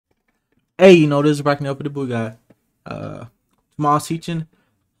Hey, you know, this is Bracking Up with the Blue Guy. Tomorrow's teaching.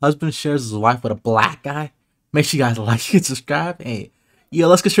 Husband shares his wife with a black guy. Make sure you guys like and subscribe. Hey, yeah,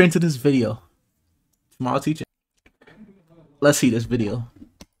 let's get straight into this video. Tomorrow's teaching. Let's see this video.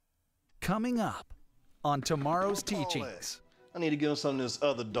 Coming up on tomorrow's teachings. I need to get him some of this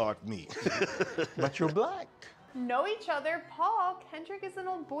other dark meat. But you're black. Know each other, Paul. Kendrick is an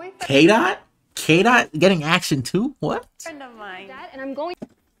old boyfriend. K-Dot? K-Dot getting action too? What? Friend of mine. Dad, and I'm going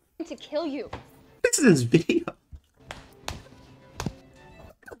to kill you. This is this video.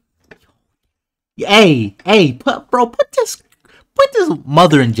 Hey, put this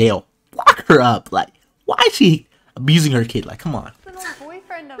mother in jail. Lock her up. Like, why is she abusing her kid? Like, come on. It's an old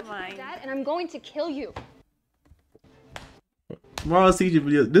boyfriend of mine. Dad, and I'm going to kill you. Tomorrow's teaching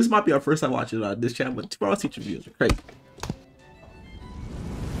videos. This might be our first time watching this channel, but tomorrow's teaching videos are crazy.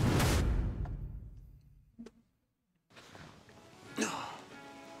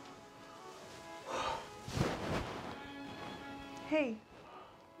 Hey,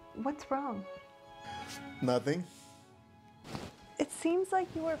 what's wrong? Nothing. It seems like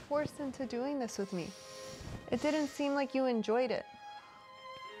you were forced into doing this with me. It didn't seem like you enjoyed it.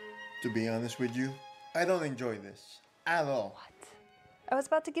 To be honest with you, I don't enjoy this at all. What? I was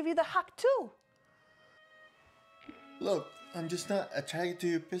about to give you the hug too. Look, I'm just not attracted to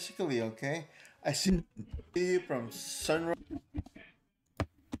you physically, okay? I see you from sunrise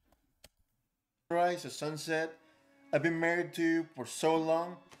to sunset. I've been married to you for so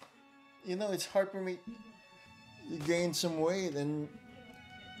long. You know, it's hard for me. You gained some weight and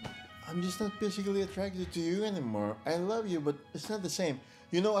I'm just not physically attracted to you anymore. I love you, but it's not the same.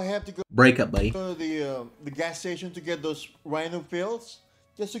 You know, I have to go Break up, buddy. to the gas station to get those rhino pills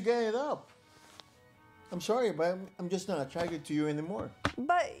just to get it up. I'm sorry, but I'm just not attracted to you anymore.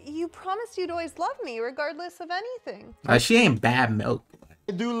 But you promised you'd always love me, regardless of anything. She ain't bad milk.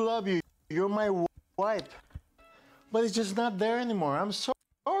 I do love you. You're my wife. But it's just not there anymore. I'm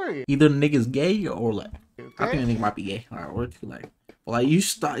sorry. Either the nigga's gay or like, Okay? I think the nigga might be gay. Or like, well, like you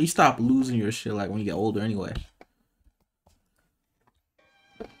stop losing your shit like when you get older anyway.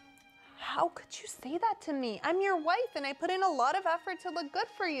 How could you say that to me? I'm your wife and I put in a lot of effort to look good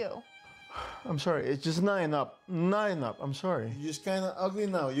for you. I'm sorry. It's just not enough. Not enough. I'm sorry. You're just kind of ugly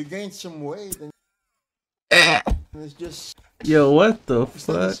now. You gained some weight. And it's just... Yo, what the It's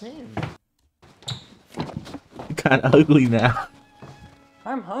not the fuck? same. Kind of ugly now.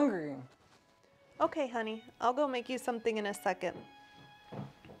 I'm hungry. Okay, honey. I'll go make you something in a second.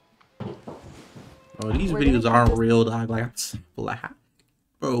 Oh, these We're videos gonna aren't keep this- real, dog. Like,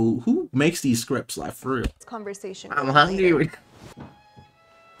 bro, who makes these scripts? Like, for real. Conversation. I'm going hungry. later.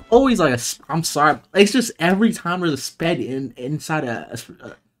 Always like I'm sorry. It's just every time there's a sped inside a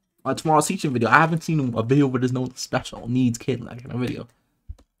tomorrow's teaching video. I haven't seen a video where there's no special needs kid like in a video,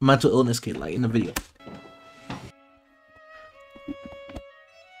 mental illness kid like in the video.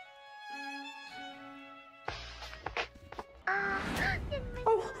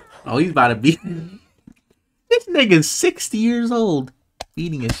 Oh, he's about to be. This nigga's 60 years old,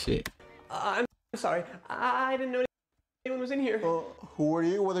 eating his shit. I'm sorry. I didn't know anyone was in here. Who are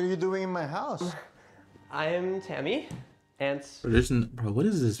you? What are you doing in my house? I am Tammy, Aunt's Bro, what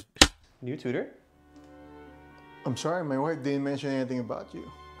is this? new tutor. I'm sorry. My wife didn't mention anything about you.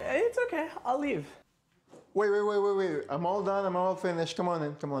 It's okay. I'll leave. Wait. I'm all done. I'm all finished. Come on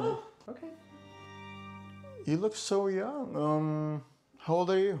in. Come on in. Okay. You look so young. How old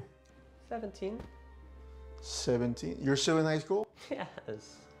are you? 17. 17. You're still in high school?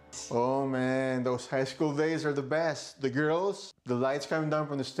 Yes. Oh man, those high school days are the best. The girls, the lights coming down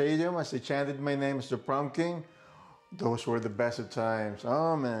from the stadium as they chanted my name as the prom king. Those were the best of times.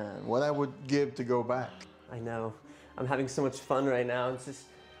 Oh man, what I would give to go back. I know. I'm having so much fun right now. It's just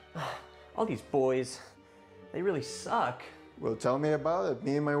all these boys. They really suck. Well, tell me about it.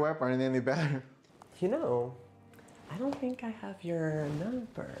 Me and my wife aren't any better. You know, I don't think I have your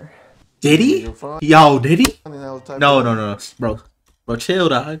number. Did he? You're fine. Yo, did he? And I'll type No, it. bro, chill,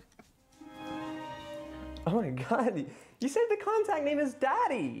 dog. Oh my god. You said the contact name is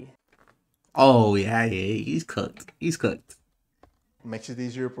Daddy. Oh yeah, he's cooked. He's cooked. Makes it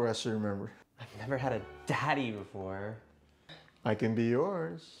easier for us to remember. I've never had a daddy before. I can be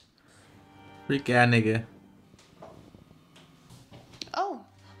yours. Freak ass nigga. Oh,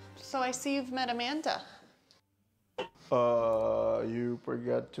 so I see you've met Amanda. You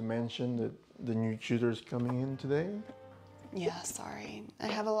forgot to mention that the new tutor's coming in today? Yeah, sorry. I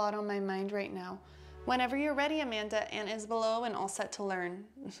have a lot on my mind right now. Whenever you're ready, Amanda, Aunt is below and all set to learn.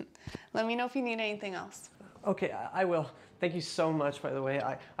 Let me know if you need anything else. Okay, I will. Thank you so much, by the way.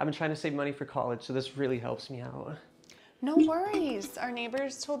 I've been trying to save money for college, so this really helps me out. No worries. Our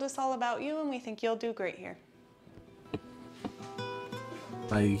neighbors told us all about you and we think you'll do great here.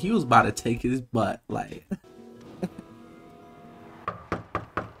 Like, he was about to take his butt, like.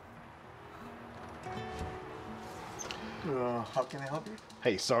 How can I help you?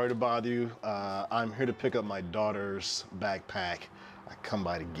 Hey, sorry to bother you. I'm here to pick up my daughter's backpack. I come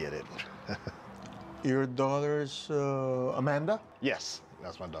by to get it. Your daughter's Amanda? Yes,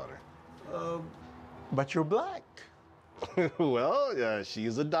 that's my daughter. But you're black. Well, yeah,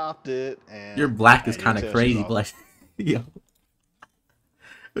 she's adopted, and Your black is you kind can of tell she's crazy, all- black. Yo.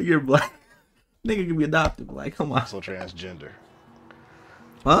 You're black. Nigga can be adopted, like, come on. Also transgender.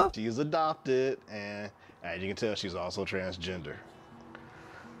 Huh? She is adopted, and as you can tell, she's also transgender.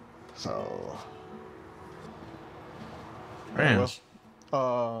 So, Trans.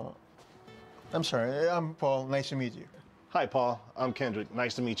 I'm sorry. I'm Paul. Nice to meet you. hi, Paul. I'm Kendrick.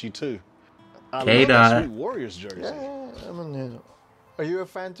 Nice to meet you too. I K love that dot. sweet Warriors jersey. Yeah, I mean, are you a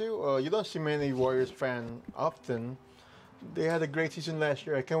fan too? You don't see many Warriors fan often. They had a great season last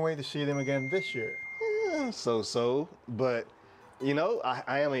year. I can't wait to see them again this year. Yeah, so, but you know,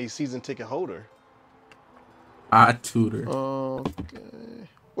 I am a season ticket holder. I tutor. Okay.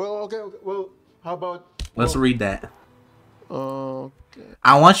 Well, okay. Well, how about? Let's read that. Okay.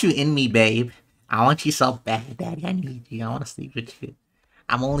 I want you in me, babe. I want you so bad, daddy. I need you. I want to sleep with you.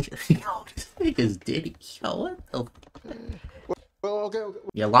 I'm only. Yo, this nigga's Diddy. Yo, what the? Well, okay.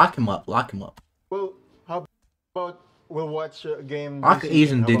 Yeah, lock him up. Lock him up. Well, how about we'll watch a game? Lock this the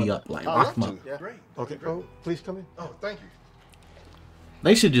Asian evening? How Diddy about- up. Like, I lock love him to. up. Yeah. Great. Okay. Oh, please come in. Oh, thank you.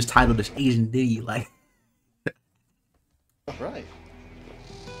 They should just title this Asian Diddy. Like, Right.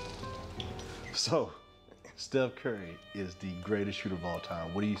 So, Steph Curry is the greatest shooter of all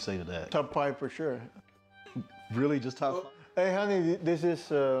time. What do you say to that? Top 5 for sure. Really, just top five? Hey, honey, this is.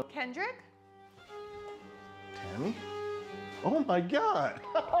 Kendrick? Tammy? Oh my God!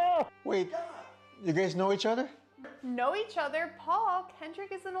 Wait, you guys know each other? Know each other? Paul,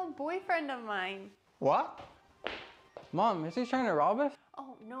 Kendrick is an old boyfriend of mine. What? Mom, is he trying to rob us?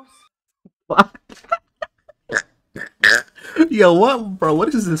 Oh, no. yo, what, bro?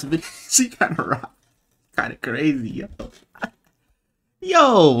 What is this video? She kind of rock, kind of crazy, yo.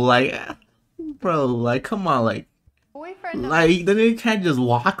 Yo, like, bro, like, come on, like, Boyfriend of the nigga can't just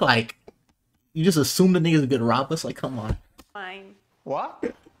walk. Like, you just assume the nigga's gonna rob us. Like, come on. mine. What?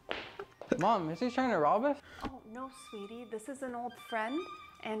 Mom, is he trying to rob us? Oh, no, sweetie. This is an old friend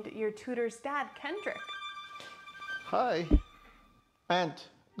and your tutor's dad, Kendrick. Hi, Aunt,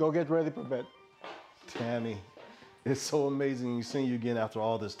 go get ready for bed. Tammy. It's so amazing seeing you again after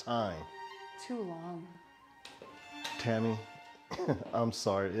all this time. Too long. Tammy, I'm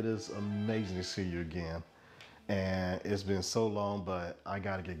sorry. It is amazing to see you again. And it's been so long, but I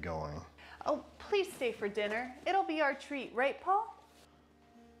gotta get going. Oh, please stay for dinner. It'll be our treat, right, Paul?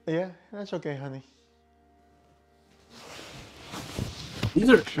 Yeah, that's okay, honey. These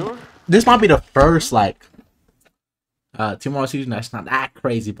are Sure. This might be the first like tomorrow season that's not that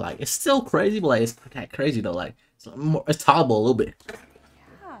crazy, but like it's still crazy, but like it's not that crazy though. Like it's tolerable a little bit.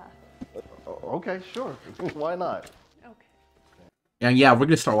 Yeah. Okay, sure. Why not? Okay. And yeah, we're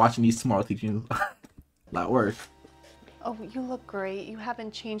gonna start watching these tomorrow teaching. Like word. Oh, you look great. You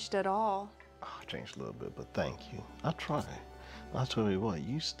haven't changed at all. Oh, I changed a little bit, but thank you. I try. I tell you what,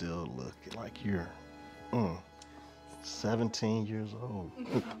 you still look like you're 17 years old.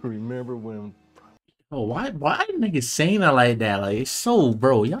 Remember when? Oh, why are niggas saying that like that? Like it's so,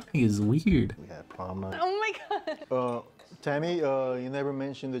 bro. Y'all niggas weird. We had prom night. Oh my God. Tammy, you never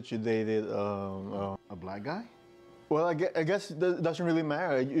mentioned that you dated. A black guy? Well, I guess it doesn't really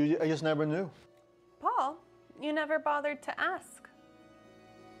matter. I just never knew. Paul, you never bothered to ask.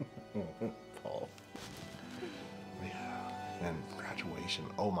 Paul. Yeah. And graduation.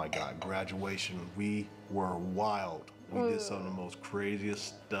 Oh my God, graduation. We were wild. We did some of the most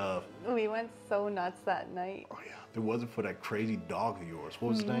craziest stuff. We went so nuts that night. Oh yeah. If it wasn't for that crazy dog of yours, what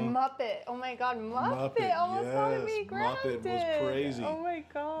was his name? Muppet. Oh my God, Muppet. Muppet, Almost wanted yes, me grounded. Muppet was crazy. Oh my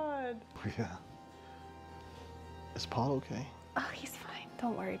God. Yeah. Is Paul okay? Oh, he's fine.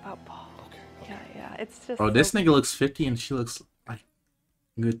 Don't worry about Paul. Okay. Yeah. It's just. Bro, this so- nigga looks 50 and she looks like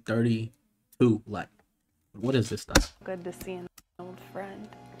good 32. Like, what is this stuff? Good to see an old friend.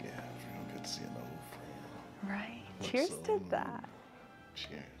 Yeah, it's real good to see an old friend. Right. Looks Cheers so to that.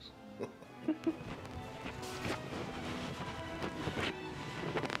 Cheers.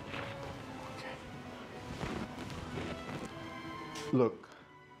 Look,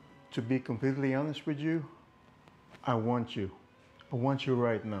 to be completely honest with you, I want you. I want you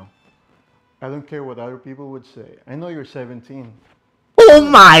right now. I don't care what other people would say. I know you're 17. Oh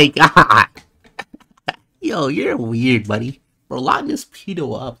my God. Yo, you're weird, buddy. Bro, lock this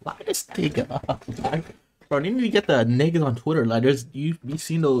pedo up. Lock this nigga up. Like, bro, you need to get the niggas on Twitter. Like, you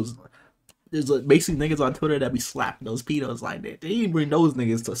seen those. There's like, basically niggas on Twitter that be slapping those pedos like that. They didn't bring those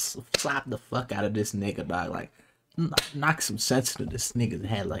niggas to slap the fuck out of this nigga, dog. Like, knock some sense into this nigga's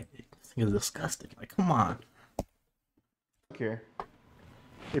head. Like, this nigga's disgusting. Like, come on. Okay.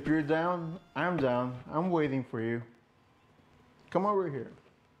 If you're down, I'm down. I'm waiting for you. Come over here.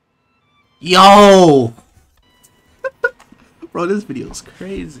 Yo! Bro, this video is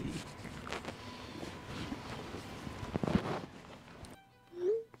crazy.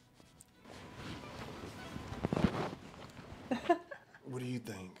 What do you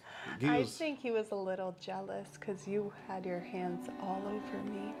think? I think he was a little jealous because you had your hands all over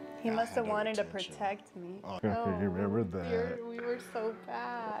me. He must have wanted to protect me. Oh, you remember that? We were so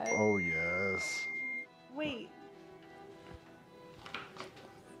bad. Oh, yes. Wait.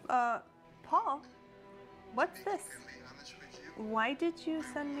 Paul, what's this? Why did you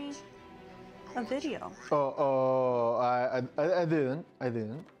send me a video? I didn't.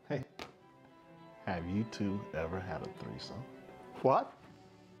 Hey, have you two ever had a threesome? What?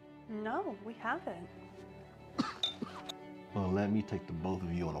 No, we haven't. Well, let me take the both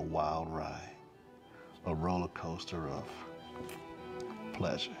of you on a wild ride. A roller coaster of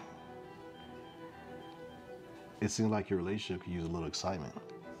pleasure. It seems like your relationship could use a little excitement.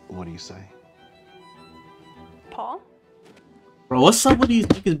 What do you say? Paul? Bro, what's up with these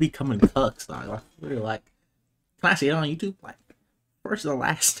niggas becoming cucks, dog? Like, we're like, can I see it on YouTube? Like, first and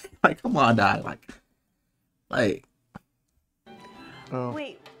last. Like, come on, dog. Like. Wait.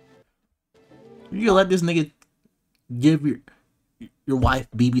 You gonna let this nigga give your wife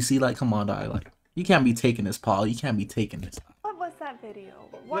BBC? Like, come on, dog. Like, you can't be taking this, Paul. You can't be taking this. What was that video?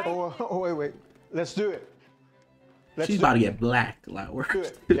 Why? Wait. Let's do it. She's about to get blacked. Like, we're do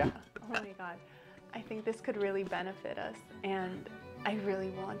it. Yeah. Oh my god. I think this could really benefit us, and I really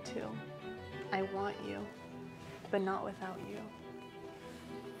want to. I want you, but not without you.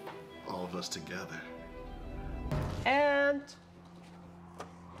 All of us together. And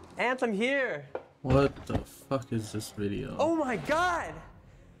I'm here. What the fuck is this video? Oh my god!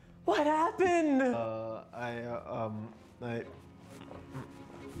 What happened?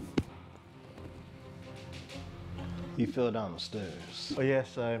 He fell down the stairs. Oh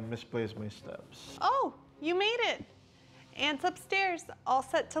yes, I misplaced my steps. Oh, you made it. Aunt's upstairs, all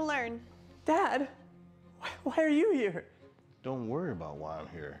set to learn. Dad, why are you here? Don't worry about why I'm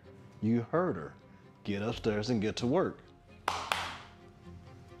here. You heard her. Get upstairs and get to work.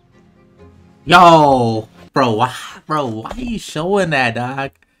 Yo, bro, why are you showing that,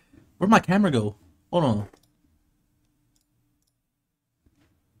 dog? Where'd my camera go? Hold on.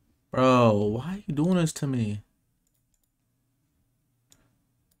 Bro, why are you doing this to me?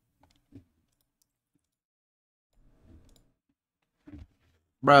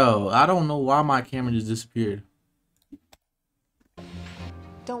 Bro, I don't know why my camera just disappeared.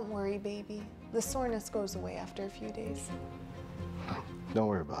 Don't worry, baby. The soreness goes away after a few days. Don't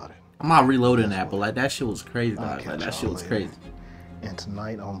worry about it. I'm not reloading that, but like that shit was crazy. Like, that shit was crazy. And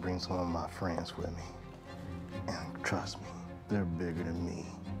tonight I'm gonna bring some of my friends with me. And trust me, they're bigger than me.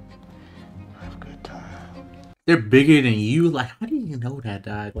 Have a good time. They're bigger than you? Like, how do you know that,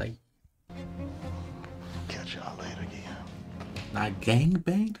 dog? Like, catch y'all later again. not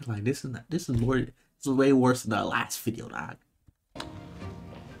gangbanged? Like, this is way worse than the last video, dog.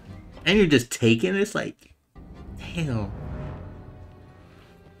 And you're just taking this, like, damn.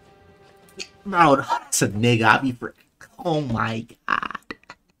 Bro, that's a nigga. I be for. Oh my god.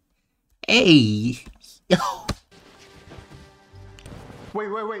 Hey, yo.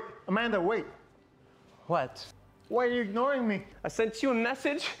 Wait. Amanda, wait. What? Why are you ignoring me? I sent you a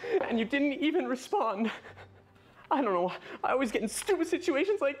message and you didn't even respond. I don't know. I always get in stupid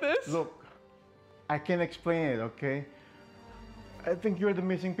situations like this. Look, I can't explain it, okay? I think you're the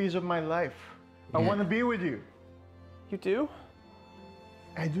missing piece of my life. I want to be with you. You do?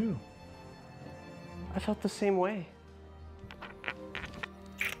 I do. I felt the same way.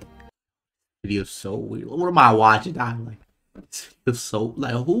 Video's so weird. What am I watching? I'm like, this video's so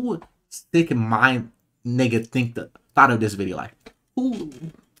like, who would stick in mind, nigga, thought of this video? Like, who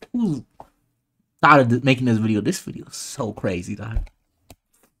thought of making this video? This video is so crazy, dog.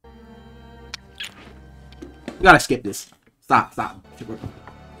 You gotta skip this. Stop. Y'all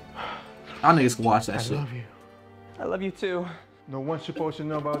niggas can watch that shit. I love you. I love you too. No one's supposed to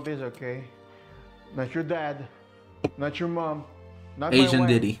know about this, okay? Not your dad, not your mom, not Asian my wife,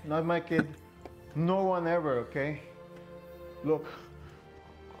 Diddy. not my kid. No one ever, okay? Look,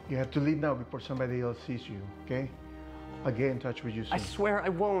 you have to leave now before somebody else sees you, okay? I'll get in touch with you soon. I swear I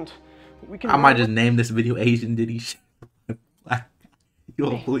won't. We can I might run just name this video Asian Diddy shit. You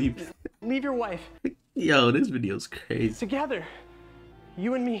won't believe it. Leave your wife. Yo, this video's crazy. Together.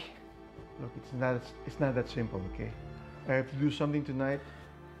 You and me. Look, it's not that simple, okay? I have to do something tonight,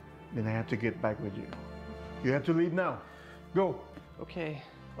 then I have to get back with you. You have to leave now. Go. Okay.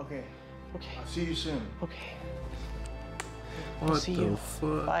 Okay. Okay. I'll see you soon. Okay. What see the you.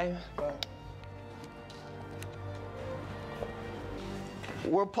 fuck? Bye. Bye.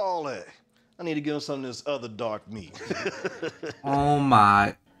 Where Paul at? I need to give him some of this other dark meat. Oh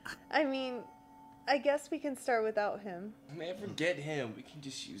my. I mean, I guess we can start without him. Man, forget him. We can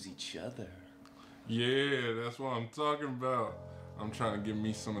just use each other. Yeah, that's what I'm talking about. I'm trying to give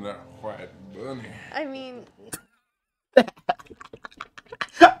me some of that white bunny. I mean,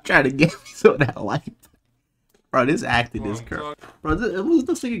 Trying to get me some of that light. Bro, this acting is crazy. Bro, was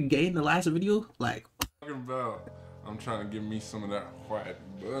this nigga gay in the last video? Like, Talking about, I'm trying to give me some of that white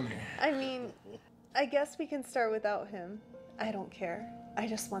bunny. I mean, I guess we can start without him. I don't care. I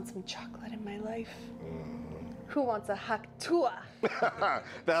just want some chocolate in my life. Who wants a haktua?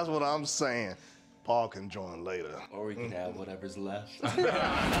 That's what I'm saying. Paul can join later. Or we can have whatever's left. Get out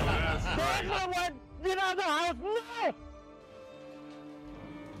of the house now!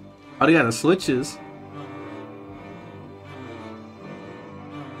 oh, they got the switches.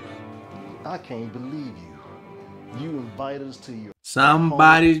 I can't believe you. You invite us to your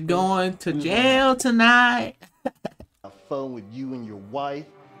Somebody's going to jail tonight. have fun with you and your wife,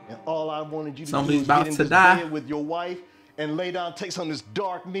 and all I wanted you to Somebody's do was about get in to this die. bed with your wife and lay down, take some of this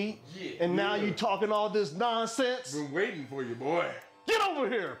dark meat, and now you talking all this nonsense? Been waiting for you, boy. Get over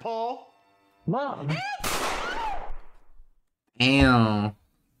here, Paul. Mom! Damn.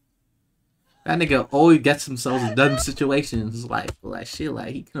 That nigga always gets himself in dumb situations. Like shit,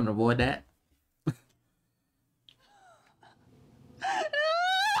 like he couldn't avoid that.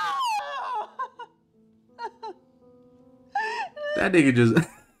 That nigga just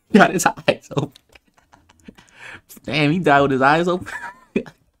got his eyes open. Damn, he died with his eyes open.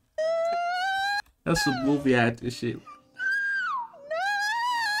 That's some movie acting shit.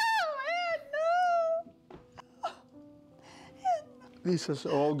 This has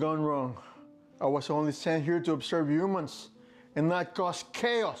all gone wrong. I was only sent here to observe humans and not cause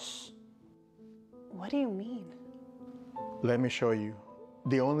chaos. What do you mean? Let me show you.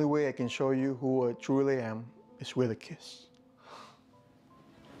 The only way I can show you who I truly am is with a kiss.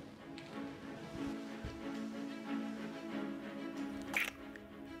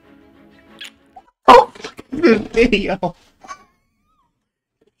 Oh, this video.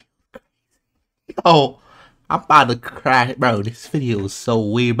 Oh, I'm about to cry, bro. This video is so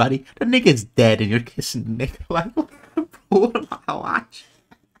weird, buddy. The nigga's dead and you're kissing the nigga. Like, what am I watching?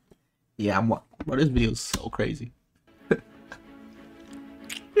 Yeah, bro, this video is so crazy.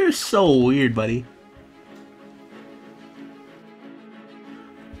 You're so weird, buddy.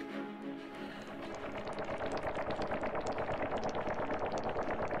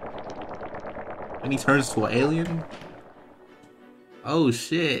 And he turns to an alien? Oh,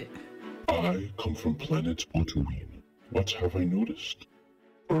 shit. I come from planet Tatooine. What have I noticed?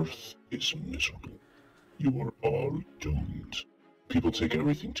 Earth is miserable. You are all doomed. People take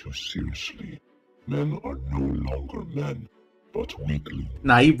everything too seriously. Men are no longer men, but weaklings.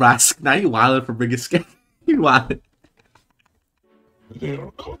 Nah, you wildin' for bringing scare. You wildin'. They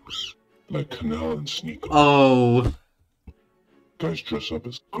are cooks, like Canal and Sneeko. Oh. Guys dress up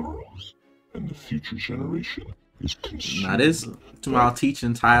as girls, and the future generation is consumed. Nah, this tomorrow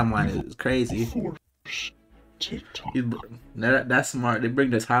teaching timeline is crazy. TikTok. That's smart. They bring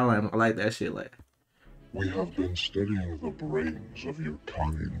the timeline. I like that shit. Like, We have been studying the brains of your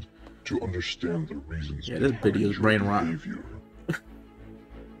kind to understand the reasons yeah, this video is brain rot. behavior.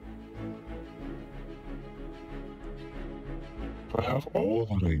 I have all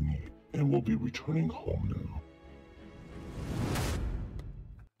that I need and will be returning home now.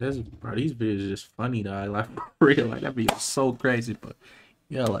 These videos are just funny though. Like for real, like that video is so crazy. But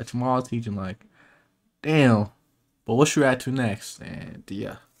yeah, like tomorrow teaching, like, damn. But what should I do next? And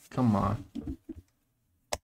yeah, come on.